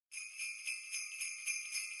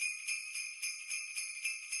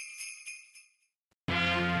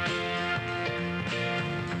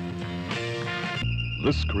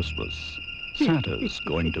This Christmas, Santa's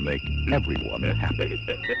going to make everyone happy.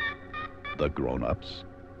 The grown-ups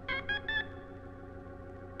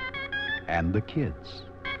and the kids.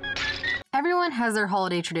 Everyone has their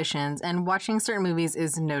holiday traditions, and watching certain movies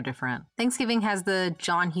is no different. Thanksgiving has the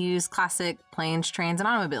John Hughes classic Planes, Trains, and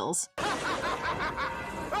Automobiles.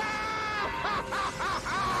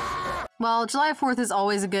 While July 4th is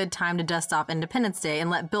always a good time to dust off Independence Day and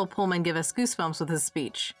let Bill Pullman give us goosebumps with his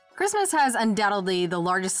speech. Christmas has undoubtedly the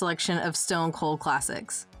largest selection of stone-cold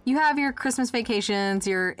classics. You have your Christmas Vacations,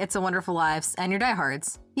 your It's a Wonderful Life, and your Die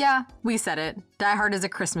Hards. Yeah, we said it. Die Hard is a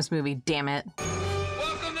Christmas movie, damn it.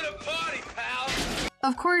 Welcome to the party, pal!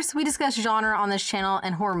 Of course, we discuss genre on this channel,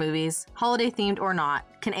 and horror movies, holiday-themed or not,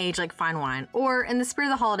 can age like fine wine, or in the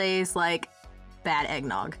spirit of the holidays, like bad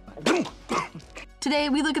eggnog. Today,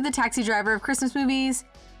 we look at the taxi driver of Christmas movies,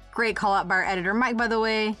 great call out by our editor Mike, by the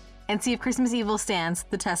way, and see if Christmas Evil stands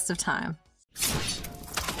the test of time.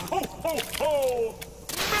 Ho, ho, ho!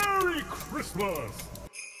 Merry Christmas!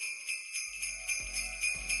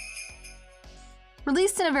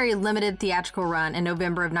 Released in a very limited theatrical run in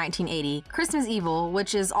November of 1980, Christmas Evil,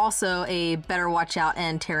 which is also a Better Watch Out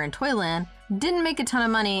and Terror in Toyland, didn't make a ton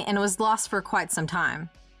of money and was lost for quite some time.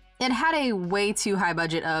 It had a way too high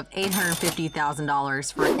budget of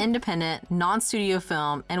 $850,000 for an independent, non-studio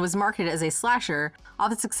film and was marketed as a slasher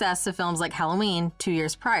off the success of films like Halloween 2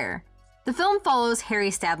 years prior. The film follows Harry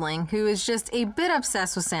Stadling, who is just a bit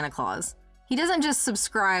obsessed with Santa Claus. He doesn't just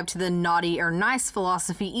subscribe to the naughty or nice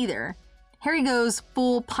philosophy either. Harry goes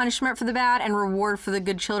full punishment for the bad and reward for the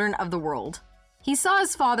good children of the world. He saw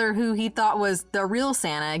his father, who he thought was the real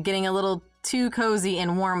Santa, getting a little too cozy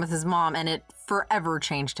and warm with his mom, and it forever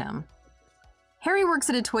changed him. Harry works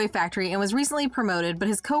at a toy factory and was recently promoted, but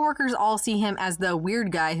his coworkers all see him as the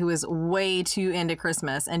weird guy who is way too into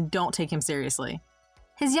Christmas and don't take him seriously.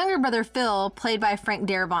 His younger brother Phil, played by Frank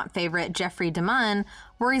Darabont favorite Jeffrey DeMunn,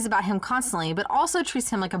 worries about him constantly, but also treats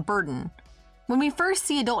him like a burden. When we first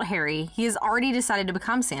see adult Harry, he has already decided to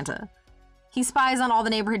become Santa. He spies on all the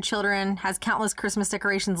neighborhood children, has countless Christmas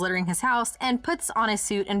decorations littering his house, and puts on a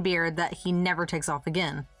suit and beard that he never takes off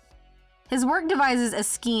again. His work devises a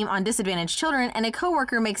scheme on disadvantaged children, and a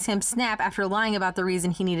coworker makes him snap after lying about the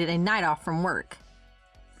reason he needed a night off from work.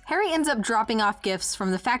 Harry ends up dropping off gifts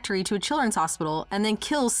from the factory to a children's hospital and then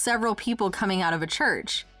kills several people coming out of a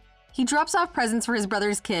church. He drops off presents for his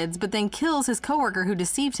brother's kids, but then kills his coworker who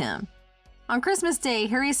deceived him. On Christmas Day,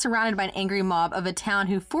 Harry is surrounded by an angry mob of a town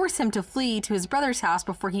who force him to flee to his brother's house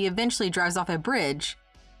before he eventually drives off a bridge.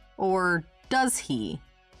 Or does he?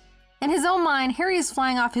 In his own mind, Harry is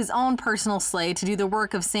flying off his own personal sleigh to do the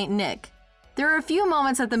work of Saint Nick. There are a few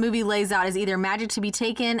moments that the movie lays out as either magic to be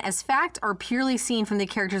taken as fact or purely seen from the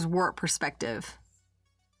character's warped perspective.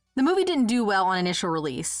 The movie didn't do well on initial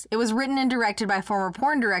release. It was written and directed by former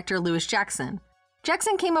porn director Louis Jackson.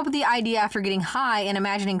 Jackson came up with the idea after getting high and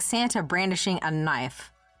imagining Santa brandishing a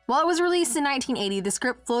knife. While it was released in 1980, the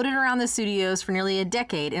script floated around the studios for nearly a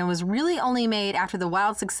decade and was really only made after the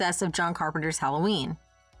wild success of John Carpenter's Halloween.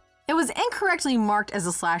 It was incorrectly marked as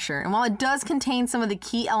a slasher, and while it does contain some of the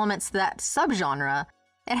key elements to that subgenre,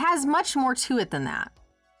 it has much more to it than that.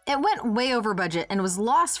 It went way over budget and was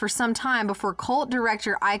lost for some time before cult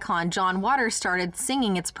director icon John Waters started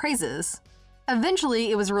singing its praises.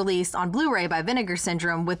 Eventually, it was released on Blu-ray by Vinegar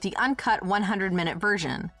Syndrome with the uncut 100-minute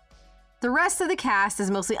version. The rest of the cast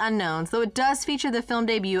is mostly unknowns, though it does feature the film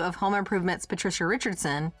debut of Home Improvement's Patricia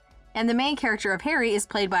Richardson, and the main character of Harry is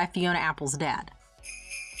played by Fiona Apple's dad.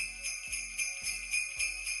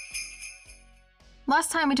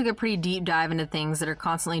 Last time we took a pretty deep dive into things that are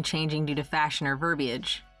constantly changing due to fashion or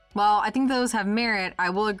verbiage. While I think those have merit,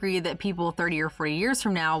 I will agree that people 30 or 40 years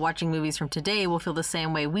from now watching movies from today will feel the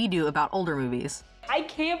same way we do about older movies. I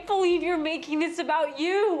can't believe you're making this about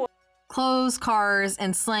you! Clothes, cars,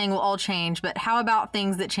 and slang will all change, but how about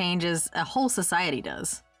things that change as a whole society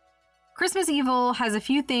does? Christmas Evil has a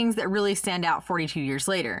few things that really stand out 42 years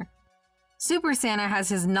later. Super Santa has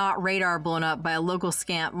his not radar blown up by a local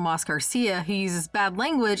scamp, Moss Garcia, who uses bad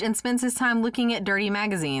language and spends his time looking at dirty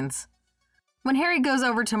magazines. When Harry goes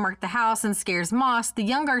over to mark the house and scares Moss, the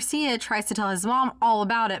young Garcia tries to tell his mom all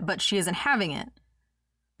about it, but she isn't having it.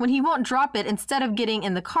 When he won't drop it, instead of getting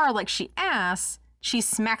in the car like she asks, she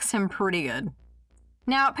smacks him pretty good.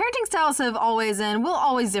 Now, parenting styles have always and will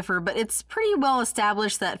always differ, but it's pretty well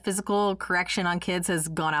established that physical correction on kids has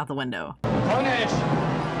gone out the window. Punish!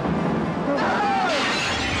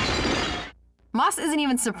 Moss isn't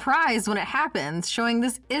even surprised when it happens, showing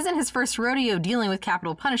this isn't his first rodeo dealing with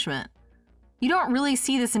capital punishment. You don't really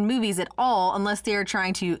see this in movies at all unless they are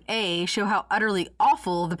trying to A, show how utterly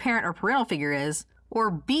awful the parent or parental figure is, Or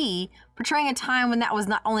B, portraying a time when that was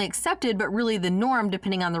not only accepted but really the norm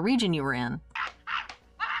depending on the region you were in.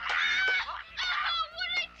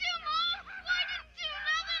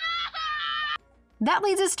 That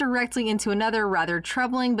leads us directly into another rather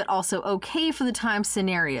troubling but also okay for the time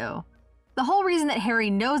scenario. The whole reason that Harry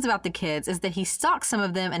knows about the kids is that he stalks some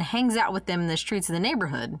of them and hangs out with them in the streets of the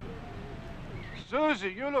neighborhood.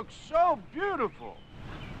 Susie, you look so beautiful.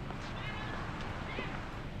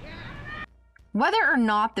 Whether or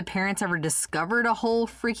not the parents ever discovered a whole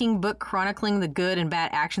freaking book chronicling the good and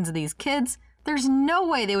bad actions of these kids, there's no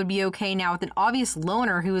way they would be okay now with an obvious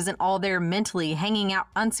loner who isn't all there mentally hanging out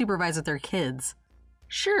unsupervised with their kids.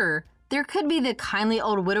 Sure, there could be the kindly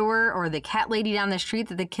old widower or the cat lady down the street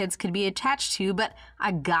that the kids could be attached to, but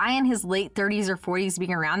a guy in his late 30s or 40s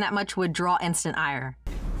being around that much would draw instant ire.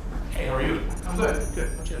 Hey, how are you? I'm good. Good.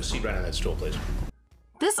 Why don't you have a seat right on that stool, please?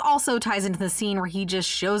 This also ties into the scene where he just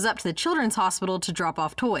shows up to the children's hospital to drop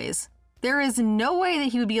off toys. There is no way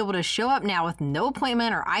that he would be able to show up now with no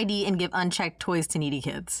appointment or ID and give unchecked toys to needy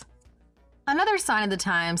kids. Another sign of the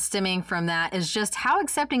times stemming from that is just how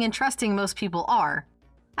accepting and trusting most people are.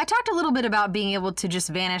 I talked a little bit about being able to just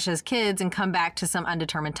vanish as kids and come back to some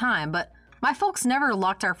undetermined time, but my folks never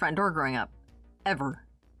locked our front door growing up. Ever.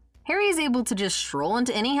 Harry is able to just stroll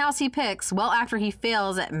into any house he picks well after he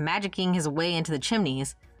fails at magicking his way into the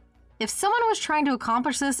chimneys. If someone was trying to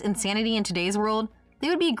accomplish this insanity in today's world, they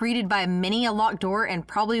would be greeted by many a locked door and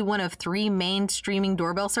probably one of 3 main streaming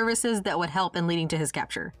doorbell services that would help in leading to his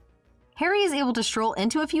capture. Harry is able to stroll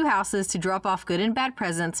into a few houses to drop off good and bad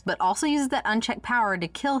presents, but also uses that unchecked power to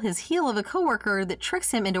kill his heel of a coworker that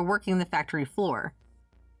tricks him into working the factory floor.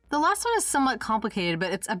 The last one is somewhat complicated,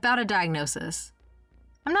 but it's about a diagnosis.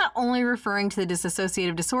 I'm not only referring to the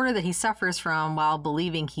dissociative disorder that he suffers from while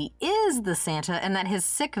believing he is the Santa and that his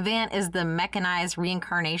sick van is the mechanized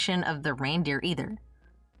reincarnation of the reindeer either.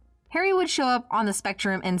 Harry would show up on the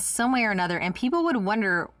spectrum in some way or another, and people would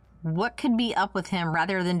wonder what could be up with him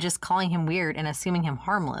rather than just calling him weird and assuming him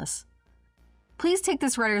harmless. Please take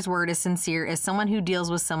this writer's word as sincere as someone who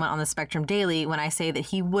deals with someone on the spectrum daily when I say that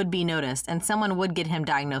he would be noticed and someone would get him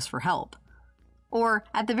diagnosed for help. Or,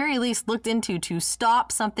 at the very least, looked into to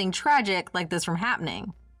stop something tragic like this from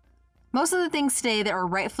happening. Most of the things today that are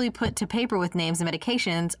rightfully put to paper with names and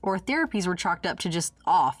medications or therapies were chalked up to just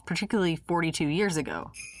off, particularly 42 years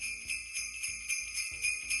ago.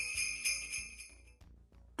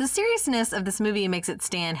 The seriousness of this movie makes it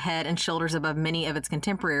stand head and shoulders above many of its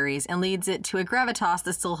contemporaries and leads it to a gravitas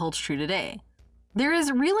that still holds true today. There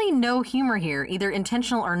is really no humor here, either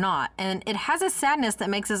intentional or not, and it has a sadness that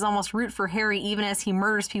makes us almost root for Harry even as he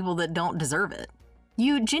murders people that don't deserve it.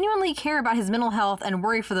 You genuinely care about his mental health and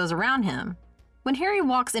worry for those around him. When Harry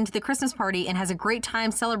walks into the Christmas party and has a great time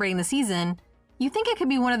celebrating the season, you think it could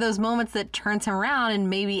be one of those moments that turns him around and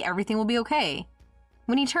maybe everything will be okay.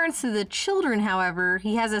 When he turns to the children, however,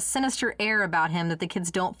 he has a sinister air about him that the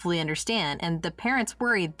kids don't fully understand, and the parents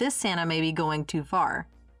worry this Santa may be going too far.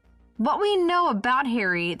 What we know about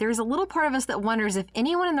Harry, there's a little part of us that wonders if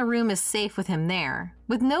anyone in the room is safe with him there.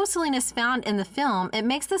 With no silliness found in the film, it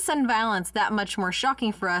makes the sudden violence that much more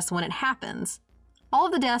shocking for us when it happens. All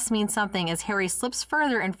of the deaths mean something as Harry slips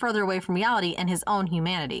further and further away from reality and his own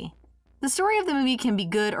humanity. The story of the movie can be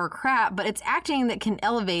good or crap, but it's acting that can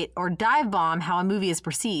elevate or dive bomb how a movie is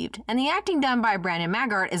perceived, and the acting done by Brandon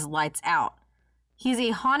Maggart is lights out. He's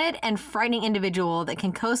a haunted and frightening individual that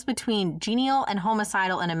can coast between genial and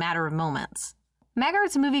homicidal in a matter of moments.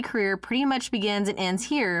 Maggart's movie career pretty much begins and ends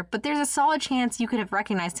here, but there's a solid chance you could have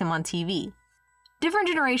recognized him on TV. Different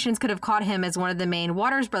generations could have caught him as one of the main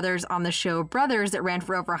Waters brothers on the show Brothers that ran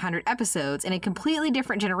for over 100 episodes, and a completely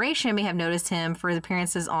different generation may have noticed him for his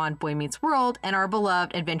appearances on Boy Meets World and our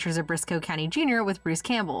beloved Adventures of Briscoe County Jr. with Bruce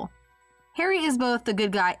Campbell. Harry is both the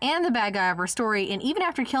good guy and the bad guy of our story, and even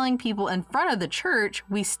after killing people in front of the church,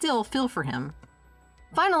 we still feel for him.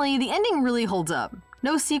 Finally, the ending really holds up.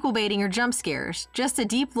 No sequel baiting or jump scares, just a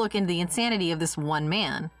deep look into the insanity of this one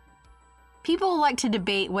man. People like to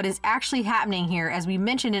debate what is actually happening here. As we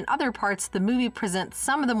mentioned in other parts, the movie presents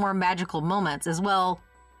some of the more magical moments as well,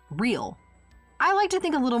 real. I like to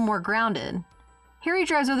think a little more grounded. Harry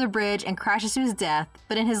drives over the bridge and crashes to his death,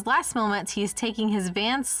 but in his last moments he is taking his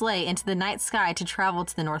van sleigh into the night sky to travel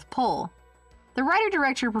to the North Pole. The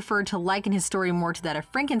writer-director preferred to liken his story more to that of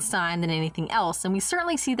Frankenstein than anything else, and we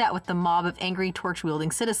certainly see that with the mob of angry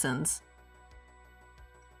torch-wielding citizens.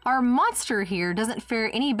 Our monster here doesn't fare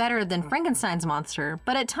any better than Frankenstein's monster,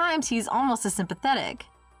 but at times he's almost as sympathetic.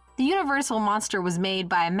 The universal monster was made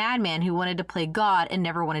by a madman who wanted to play God and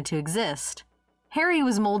never wanted to exist. Harry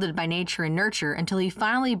was molded by nature and nurture until he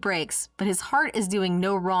finally breaks, but his heart is doing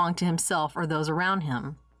no wrong to himself or those around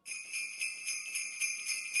him.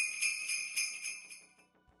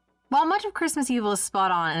 While much of Christmas Evil is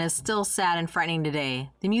spot on and is still sad and frightening today,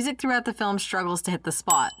 the music throughout the film struggles to hit the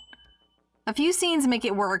spot. A few scenes make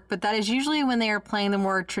it work, but that is usually when they are playing the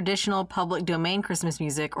more traditional public domain Christmas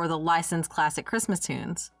music or the licensed classic Christmas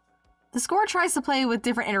tunes. The score tries to play with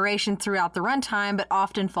different iterations throughout the runtime, but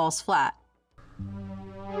often falls flat.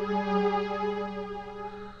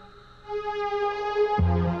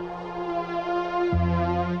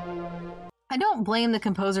 I don't blame the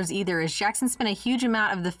composers either, as Jackson spent a huge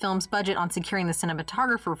amount of the film's budget on securing the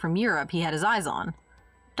cinematographer from Europe he had his eyes on.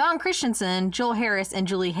 Don Christensen, Joel Harris, and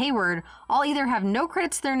Julie Hayward all either have no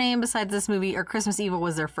credits to their name besides this movie or Christmas Evil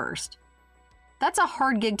was their first. That's a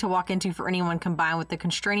hard gig to walk into for anyone, combined with the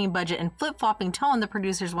constraining budget and flip-flopping tone the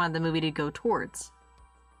producers wanted the movie to go towards.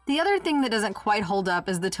 The other thing that doesn't quite hold up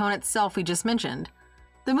is the tone itself we just mentioned.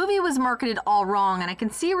 The movie was marketed all wrong, and I can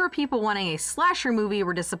see where people wanting a slasher movie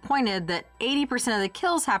were disappointed that 80% of the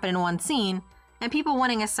kills happen in one scene, and people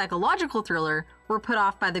wanting a psychological thriller were put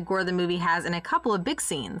off by the gore the movie has in a couple of big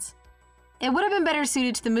scenes. It would have been better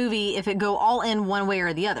suited to the movie if it go all in one way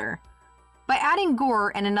or the other. By adding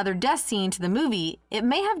gore and another death scene to the movie, it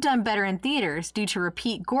may have done better in theaters due to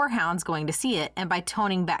repeat gore hounds going to see it, and by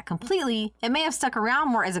toning back completely, it may have stuck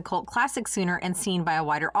around more as a cult classic sooner and seen by a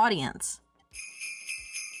wider audience.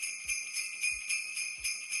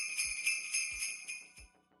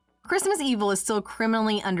 Christmas Evil is still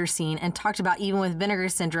criminally underseen and talked about even with Vinegar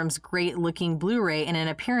Syndrome's great-looking Blu-ray and an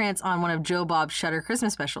appearance on one of Joe Bob's Shudder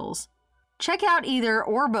Christmas specials. Check out either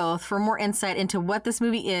or both for more insight into what this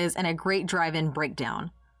movie is and a great drive-in breakdown.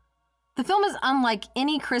 The film is unlike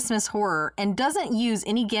any Christmas horror and doesn't use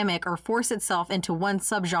any gimmick or force itself into one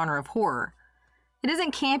subgenre of horror. It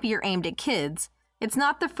isn't campy or aimed at kids. It's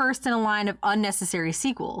not the first in a line of unnecessary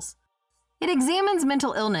sequels. It examines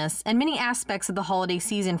mental illness and many aspects of the holiday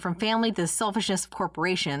season, from family to the selfishness of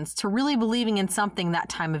corporations to really believing in something that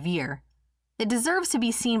time of year. It deserves to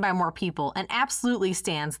be seen by more people and absolutely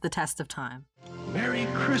stands the test of time. Merry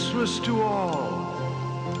Christmas to all,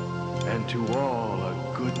 and to all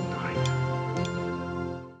a good night.